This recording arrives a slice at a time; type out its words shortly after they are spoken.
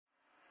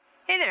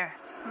there,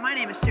 my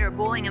name is Sarah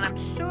Bowling, and I'm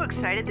so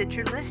excited that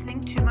you're listening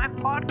to my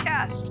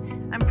podcast.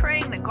 I'm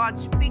praying that God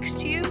speaks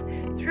to you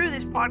through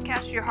this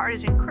podcast. Your heart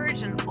is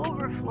encouraged and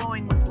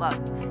overflowing with love.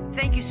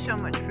 Thank you so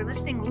much for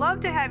listening.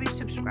 Love to have you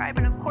subscribe,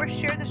 and of course,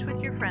 share this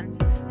with your friends.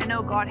 I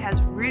know God has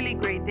really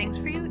great things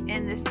for you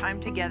in this time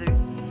together.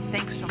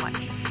 Thanks so much.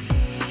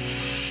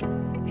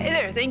 Hey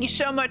there, thank you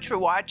so much for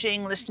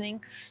watching,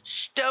 listening.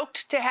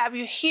 Stoked to have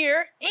you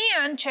here,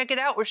 and check it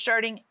out, we're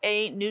starting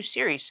a new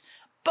series.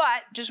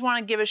 But just want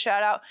to give a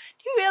shout out.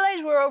 Do you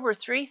realize we're over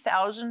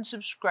 3,000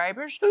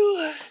 subscribers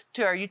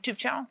to our YouTube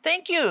channel?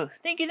 Thank you.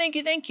 Thank you, thank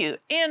you, thank you.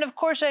 And of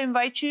course, I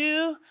invite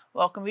you,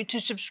 welcome you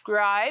to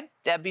subscribe.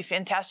 That'd be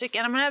fantastic.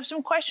 And I'm going to have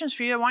some questions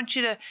for you. I want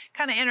you to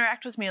kind of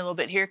interact with me a little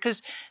bit here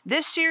because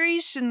this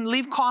series, and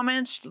leave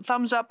comments,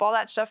 thumbs up, all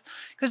that stuff,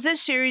 because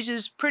this series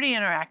is pretty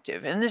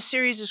interactive. And this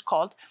series is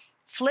called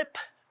Flip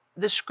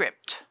the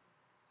Script.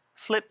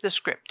 Flip the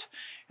Script.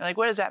 You're like,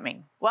 what does that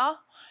mean?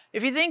 Well,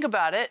 if you think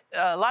about it,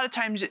 a lot of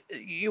times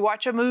you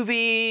watch a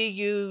movie,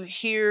 you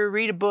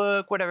read a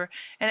book, whatever,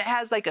 and it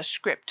has like a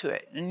script to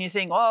it. And you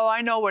think, oh,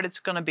 I know what it's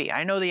going to be.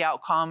 I know the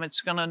outcome. It's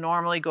going to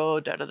normally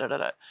go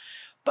da-da-da-da-da.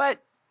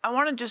 But I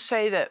want to just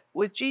say that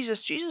with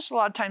Jesus a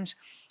lot of times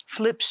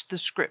flips the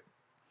script.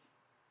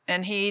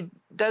 And he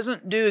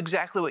doesn't do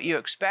exactly what you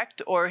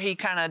expect, or he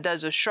kind of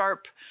does a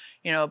sharp,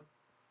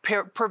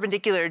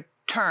 perpendicular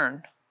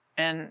turn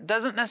and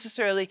doesn't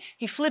necessarily,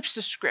 he flips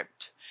the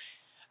script.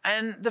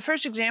 And the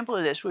first example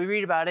of this we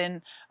read about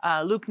in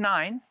Luke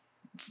 9,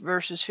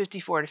 verses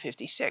 54 to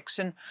 56.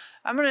 And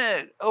I'm going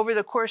to, over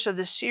the course of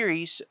this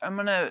series, I'm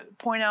going to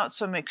point out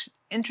some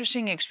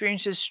interesting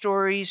experiences,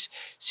 stories,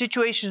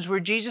 situations where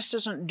Jesus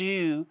doesn't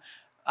do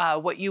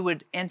what you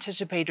would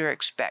anticipate or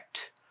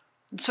expect.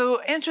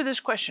 So answer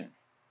this question.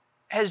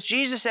 Has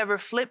Jesus ever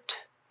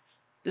flipped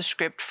the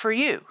script for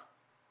you?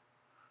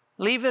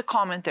 Leave a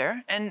comment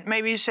there and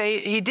maybe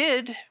say he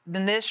did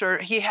in this, or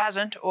he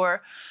hasn't,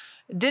 or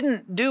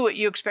didn't do what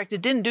you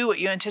expected, didn't do what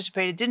you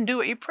anticipated, didn't do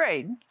what you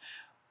prayed.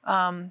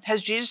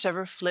 Has Jesus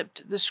ever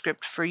flipped the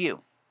script for you?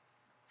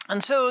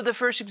 And so the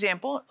first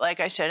example, like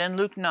I said, in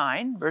Luke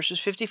 9, verses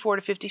 54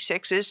 to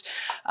 56, is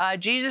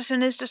Jesus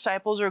and his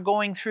disciples are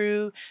going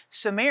through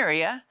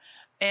Samaria,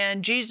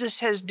 and Jesus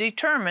has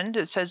determined,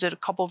 it says it a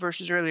couple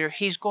verses earlier,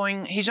 he's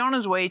on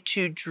his way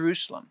to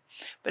Jerusalem.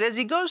 But as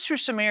he goes through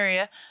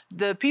Samaria,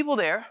 the people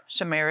there,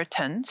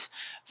 Samaritans,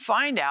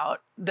 find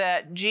out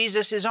that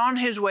Jesus is on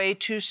his way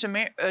to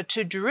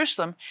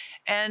Jerusalem,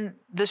 and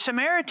the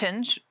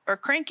Samaritans are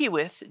cranky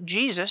with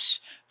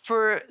Jesus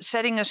for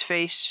setting his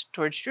face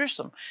towards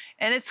Jerusalem.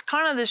 And it's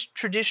kind of this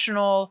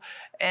traditional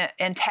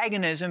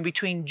antagonism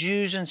between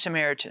Jews and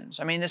Samaritans.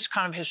 I mean, this is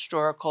kind of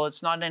historical.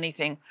 It's not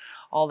anything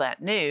all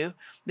that new.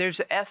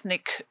 There's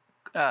ethnic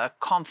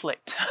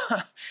conflict,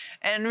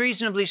 and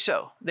reasonably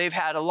so. They've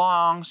had a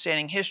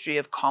long-standing history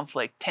of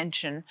conflict,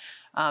 tension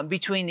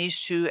between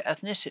these two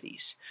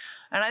ethnicities.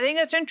 And I think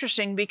that's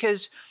interesting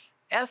because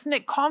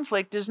ethnic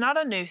conflict is not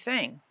a new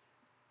thing.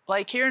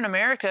 Like here in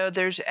America,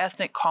 there's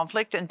ethnic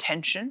conflict and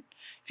tension.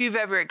 If you've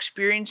ever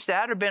experienced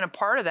that or been a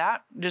part of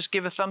that, just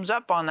give a thumbs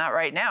up on that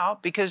right now,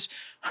 because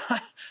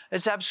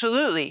it's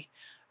absolutely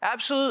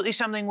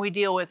something we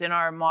deal with in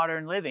our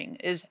modern living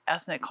is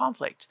ethnic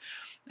conflict.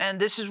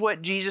 And this is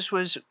what Jesus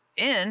was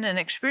in and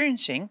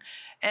experiencing.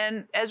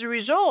 And as a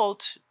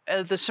result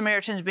of the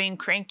Samaritans being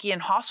cranky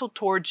and hostile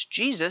towards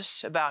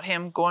Jesus about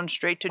him going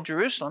straight to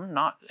Jerusalem,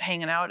 not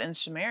hanging out in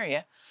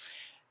Samaria,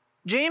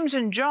 James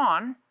and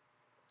John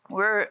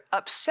were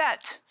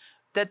upset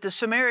that the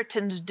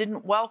Samaritans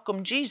didn't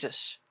welcome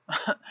Jesus.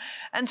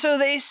 And so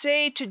they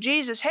say to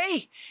Jesus,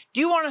 hey,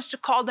 do you want us to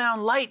call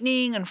down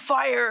lightning and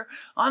fire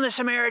on the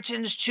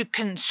Samaritans to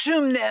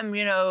consume them,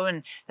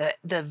 and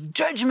the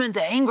judgment,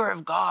 the anger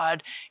of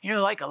God,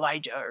 like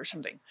Elijah or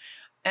something.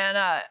 And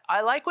I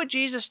like what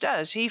Jesus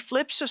does. He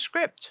flips the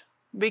script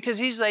because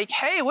he's like,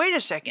 hey, wait a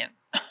second.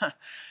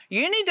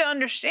 You need to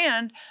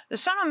understand the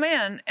Son of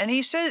Man. And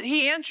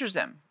he answers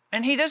them.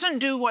 And he doesn't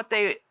do what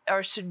they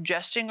are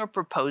suggesting or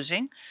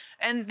proposing.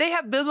 And they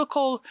have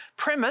biblical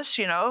premise,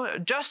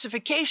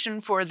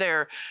 justification for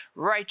their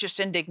righteous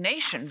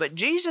indignation. But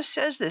Jesus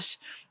says this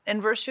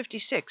in verse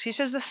 56. He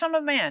says, the Son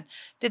of Man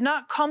did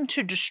not come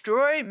to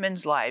destroy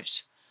men's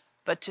lives,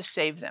 but to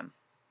save them.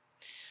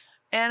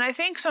 And I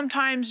think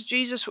sometimes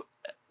Jesus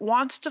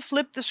wants to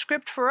flip the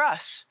script for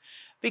us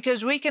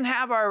because we can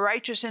have our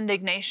righteous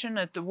indignation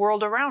at the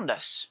world around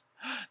us.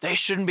 They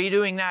shouldn't be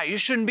doing that. You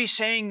shouldn't be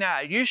saying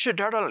that. You should,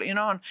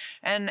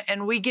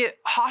 and we get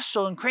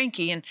hostile and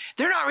cranky, and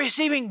they're not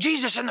receiving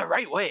Jesus in the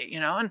right way,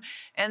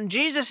 and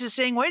Jesus is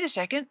saying, wait a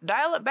second,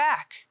 dial it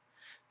back.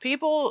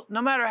 People, no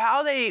matter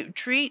how they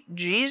treat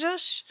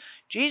Jesus,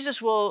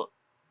 Jesus will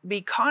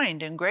be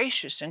kind and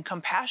gracious and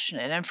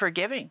compassionate and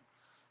forgiving.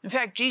 In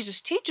fact, Jesus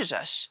teaches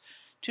us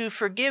to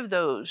forgive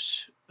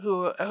those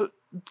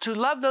to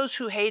love those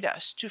who hate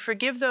us, to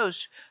forgive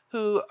those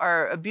who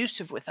are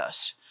abusive with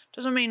us.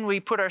 Doesn't mean we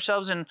put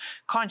ourselves in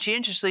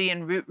conscientiously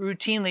and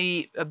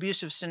routinely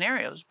abusive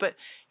scenarios, but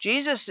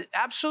Jesus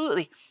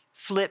absolutely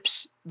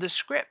flips the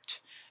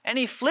script. And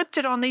he flipped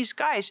it on these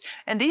guys.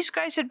 And these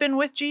guys had been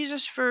with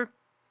Jesus for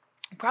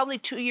probably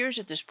 2 years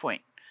at this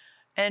point.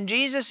 And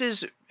Jesus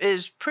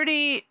is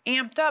pretty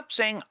amped up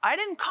saying, I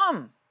didn't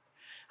come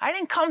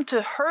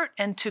to hurt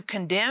and to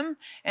condemn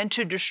and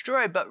to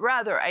destroy, but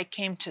rather I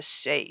came to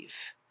save.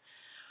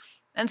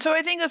 And so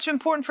I think that's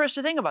important for us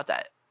to think about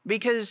that,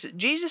 because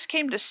Jesus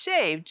came to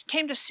save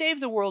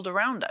the world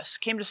around us,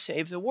 came to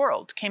save the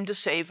world, came to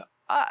save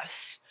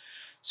us.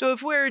 So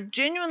if we're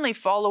genuinely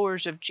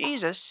followers of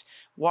Jesus,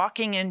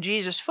 walking in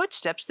Jesus'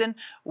 footsteps, then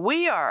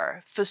we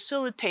are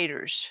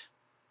facilitators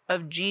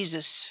of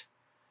Jesus'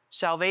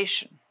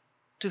 salvation,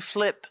 to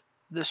flip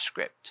the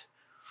script.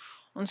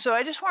 And so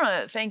I just want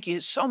to thank you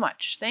so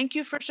much. Thank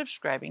you for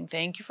subscribing.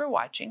 Thank you for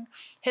watching.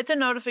 Hit the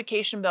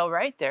notification bell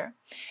right there.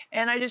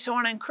 And I just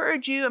want to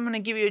encourage you. I'm going to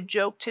give you a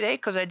joke today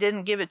because I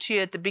didn't give it to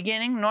you at the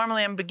beginning.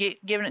 Normally I'm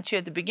giving it to you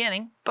at the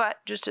beginning.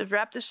 But just to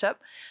wrap this up,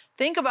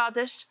 think about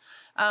this.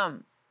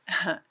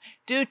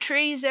 Do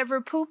trees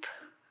ever poop?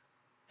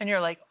 And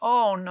you're like,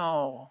 oh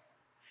no,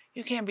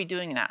 you can't be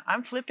doing that.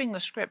 I'm flipping the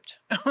script.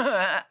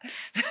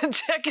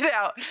 Check it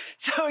out.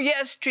 So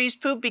yes, trees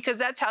poop because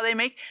that's how they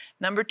make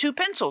number 2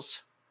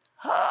 pencils.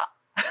 I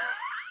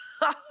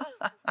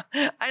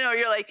know,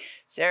 you're like,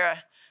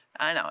 Sarah,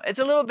 I know. It's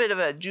a little bit of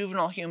a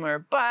juvenile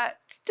humor, but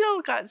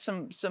still got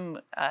some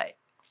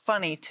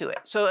funny to it.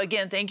 So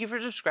again, thank you for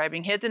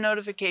subscribing. Hit the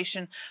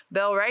notification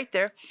bell right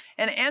there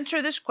and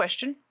answer this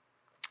question.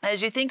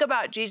 As you think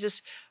about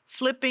Jesus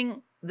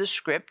flipping the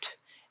script,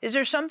 is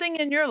there something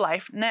in your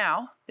life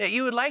now that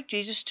you would like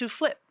Jesus to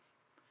flip?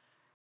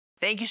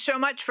 Thank you so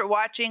much for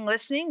watching,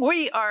 listening.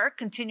 We are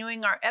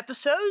continuing our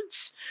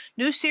episodes.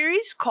 New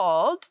series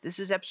called, this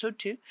is episode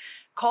 2,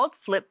 called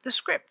Flip the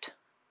Script.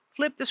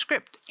 Flip the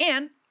script.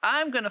 And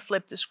I'm going to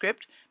flip the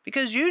script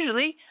because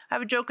usually I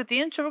have a joke at the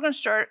end, so we're going to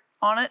start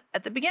on it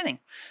at the beginning.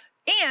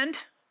 And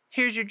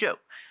here's your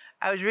joke.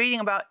 I was reading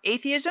about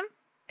atheism,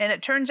 and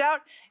it turns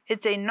out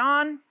it's a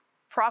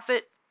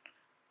non-profit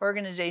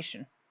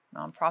organization.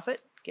 Non-profit.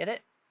 Get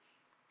it?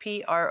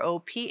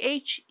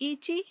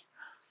 P-R-O-P-H-E-T?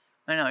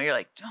 I know, you're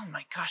like, oh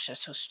my gosh,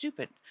 that's so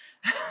stupid.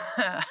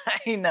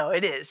 I know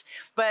it is.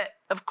 But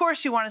of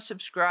course you want to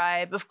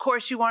subscribe. Of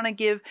course you want to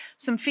give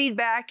some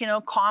feedback,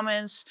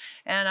 comments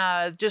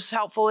and just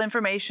helpful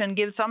information,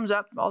 give thumbs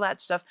up, all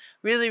that stuff.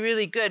 Really,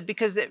 really good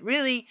because it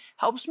really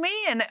helps me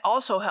and it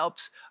also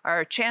helps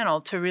our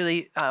channel to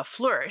really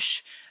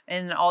flourish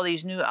in all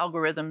these new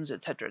algorithms,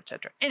 etc.,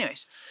 etc.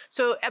 Anyways,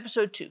 so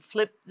episode 2,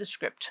 flip the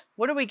script.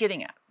 What are we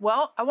getting at?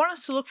 Well, I want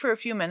us to look for a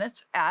few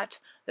minutes at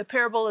the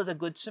parable of the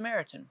Good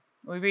Samaritan.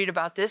 We read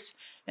about this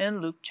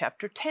in Luke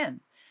chapter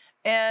 10.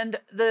 And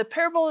the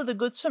parable of the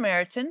Good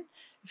Samaritan,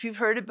 if you've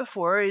heard it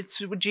before,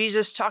 it's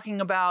Jesus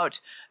talking about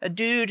a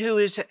dude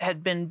who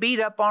had been beat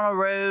up on a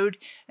road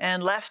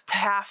and left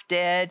half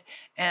dead,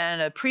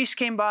 and a priest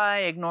came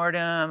by, ignored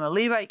him, a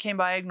Levite came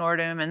by, ignored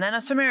him, and then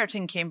a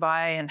Samaritan came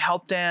by and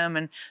helped him,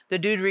 and the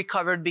dude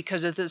recovered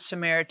because of the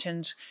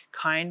Samaritan's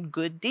kind,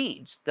 good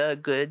deeds, the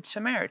Good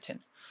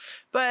Samaritan.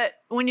 But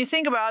when you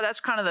think about it, that's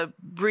kind of the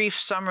brief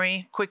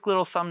summary, quick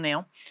little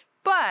thumbnail.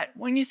 But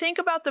when you think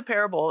about the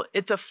parable,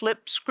 it's a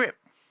flip script.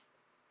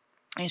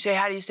 And you say,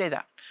 how do you say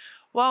that?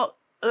 Well,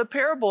 the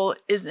parable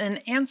is an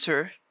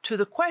answer to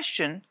the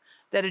question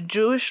that a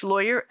Jewish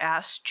lawyer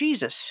asked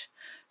Jesus.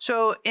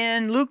 So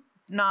in Luke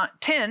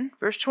 10,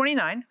 verse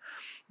 29,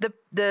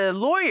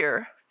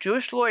 the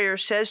Jewish lawyer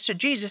says to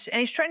Jesus,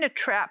 and he's trying to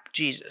trap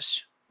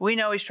Jesus. We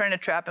know he's trying to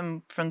trap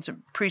him from the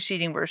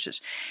preceding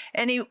verses.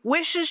 And he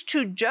wishes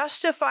to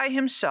justify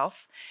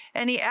himself,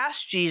 and he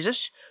asks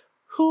Jesus,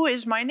 who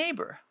is my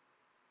neighbor?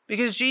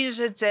 Because he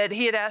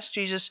had asked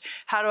Jesus,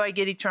 how do I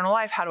get eternal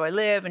life? How do I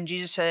live? And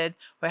Jesus said,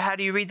 well, how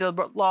do you read the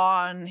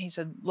law? And he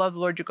said, love the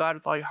Lord your God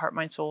with all your heart,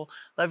 mind, soul.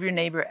 Love your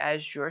neighbor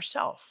as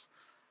yourself.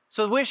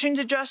 So wishing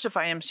to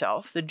justify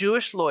himself, the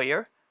Jewish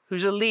lawyer,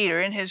 who's a leader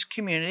in his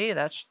community,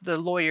 that's the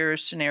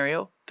lawyer's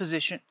scenario,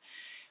 position,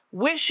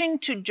 wishing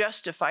to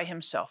justify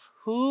himself,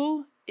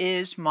 who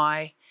is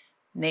my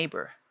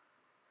neighbor?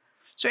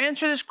 So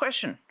answer this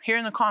question here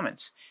in the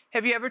comments.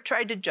 Have you ever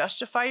tried to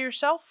justify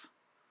yourself?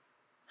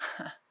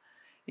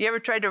 You ever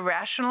tried to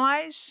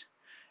rationalize?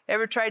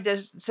 Ever tried to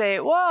say,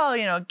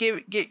 well,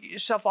 get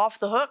yourself off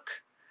the hook?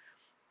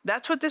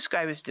 That's what this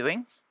guy was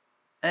doing.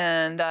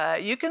 And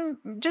you can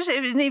just,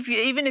 even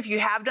if you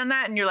have done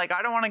that and you're like,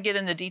 I don't want to get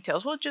into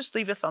details, well, just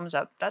leave a thumbs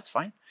up. That's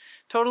fine.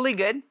 Totally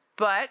good.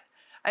 But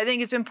I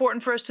think it's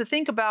important for us to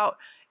think about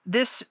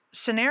this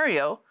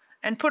scenario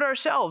and put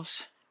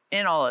ourselves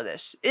in all of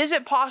this. Is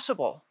it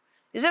possible?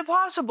 Is it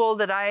possible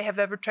that I have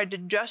ever tried to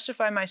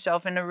justify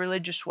myself in a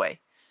religious way?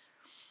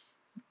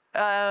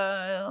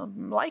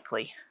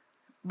 Likely.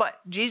 But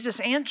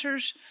Jesus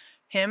answers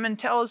him and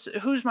tells,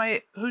 who's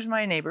my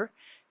neighbor?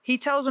 He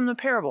tells him the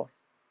parable.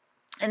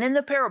 And in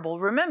the parable,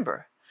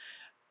 remember,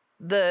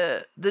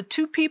 the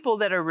two people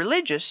that are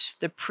religious,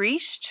 the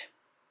priest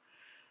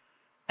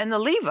and the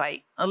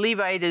Levite. A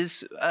Levite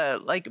is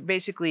like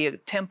basically a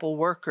temple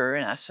worker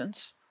in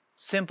essence.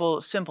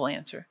 Simple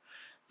answer.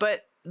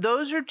 But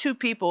those are two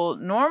people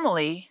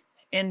normally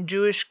in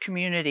Jewish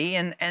community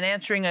and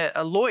answering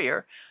a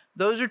lawyer,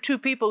 those are two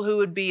people who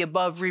would be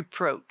above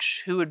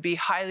reproach, who would be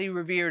highly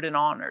revered and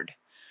honored.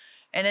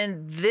 And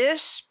in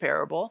this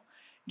parable,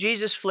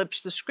 Jesus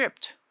flips the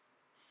script.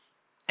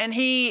 And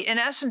he, in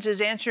essence,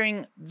 is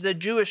answering the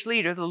Jewish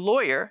leader, the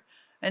lawyer,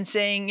 and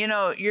saying, you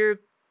know, your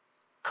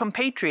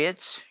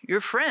compatriots,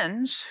 your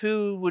friends,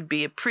 who would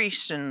be a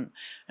priest and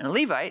a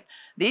Levite,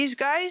 these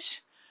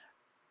guys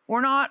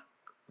were not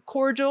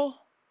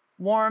cordial,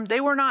 warm. They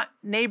were not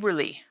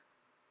neighborly.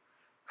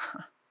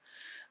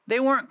 They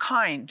weren't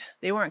kind.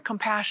 They weren't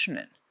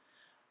compassionate.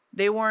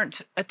 They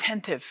weren't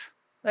attentive.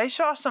 They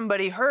saw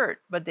somebody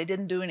hurt, but they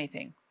didn't do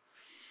anything.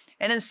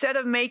 And instead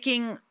of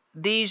making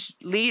these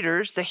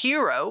leaders the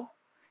hero,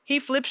 he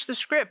flips the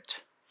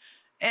script.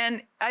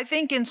 And I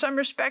think in some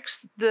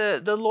respects,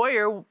 the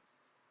lawyer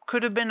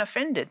could have been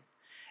offended.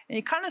 And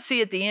you kind of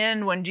see at the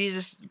end when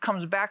Jesus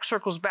comes back,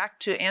 circles back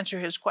to answer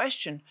his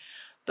question,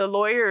 the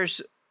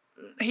lawyers,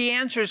 he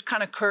answers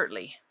kind of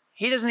curtly.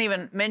 He doesn't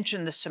even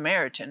mention the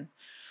Samaritan.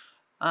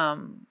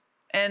 And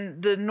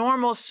the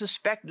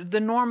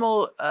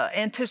normal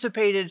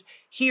anticipated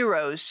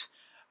heroes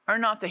are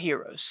not the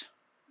heroes.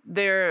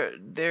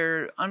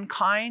 They're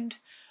unkind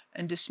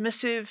and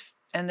dismissive,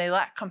 and they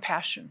lack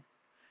compassion.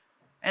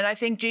 And I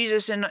think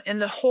Jesus, in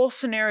the whole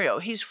scenario,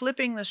 he's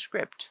flipping the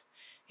script.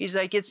 He's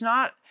like, it's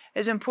not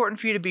as important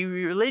for you to be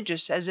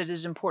religious as it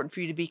is important for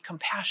you to be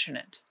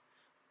compassionate.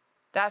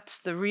 That's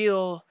the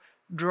real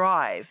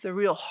drive, the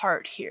real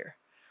heart here.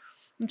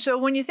 And so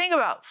when you think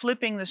about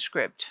flipping the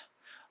script,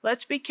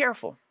 let's be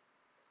careful.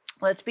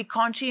 Let's be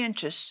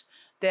conscientious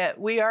that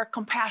we are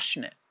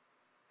compassionate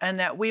and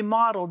that we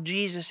model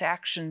Jesus'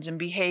 actions and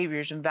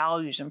behaviors and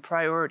values and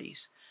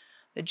priorities.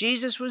 That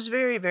Jesus was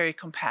very, very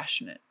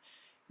compassionate.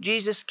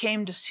 Jesus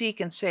came to seek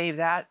and save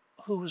that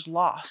who was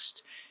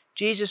lost.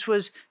 Jesus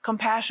was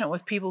compassionate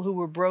with people who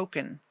were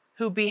broken,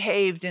 who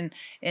behaved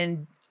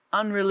in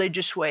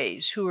unreligious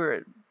ways, who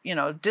were,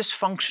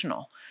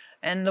 dysfunctional.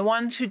 And the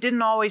ones who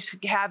didn't always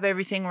have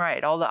everything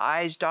right, all the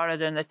I's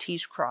dotted and the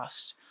T's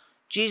crossed.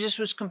 Jesus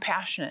was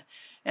compassionate.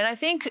 And I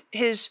think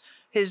his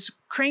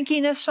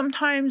crankiness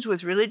sometimes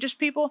with religious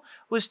people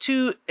was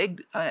to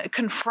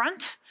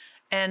confront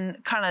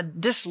and kind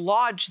of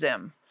dislodge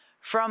them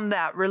from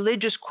that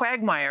religious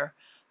quagmire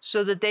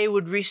so that they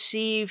would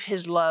receive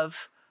his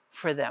love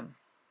for them.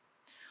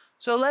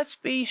 So let's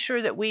be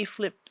sure that we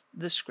flip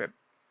the script.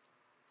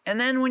 And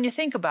then when you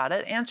think about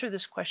it, answer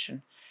this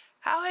question.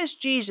 How has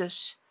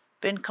Jesus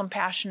been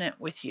compassionate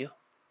with you?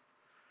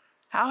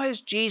 How has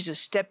Jesus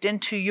stepped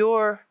into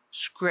your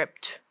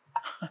script,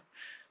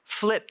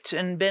 flipped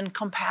and been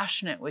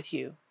compassionate with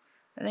you?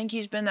 I think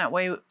he's been that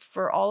way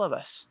for all of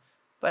us.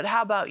 But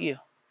how about you?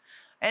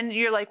 And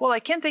you're like, well, I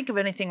can't think of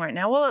anything right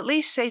now. Well, at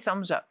least say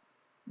thumbs up.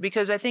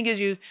 Because I think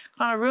as you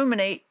kind of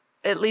ruminate,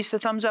 at least the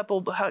thumbs up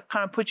will kind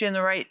of put you in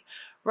the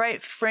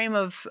right frame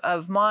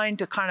of mind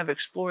to kind of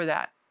explore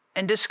that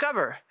and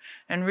discover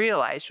and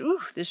realize, ooh,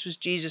 this was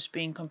Jesus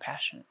being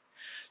compassionate.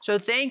 So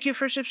thank you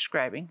for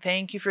subscribing.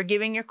 Thank you for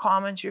giving your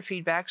comments, your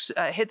feedbacks.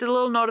 Hit the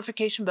little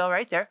notification bell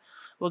right there.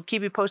 We'll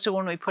keep you posted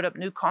when we put up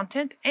new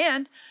content.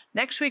 And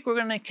next week, we're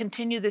going to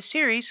continue the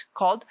series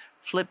called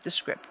Flip the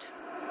Script.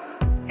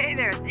 Hey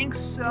there, thanks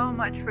so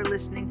much for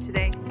listening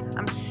today.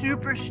 I'm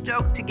super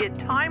stoked to get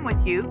time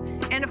with you.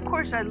 And of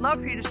course, I'd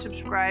love for you to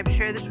subscribe,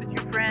 share this with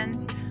your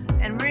friends,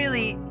 and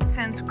really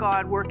sense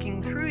God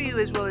working through you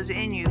as well as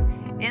in you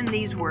in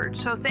these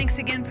words. So thanks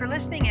again for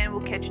listening, and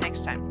we'll catch you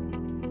next time.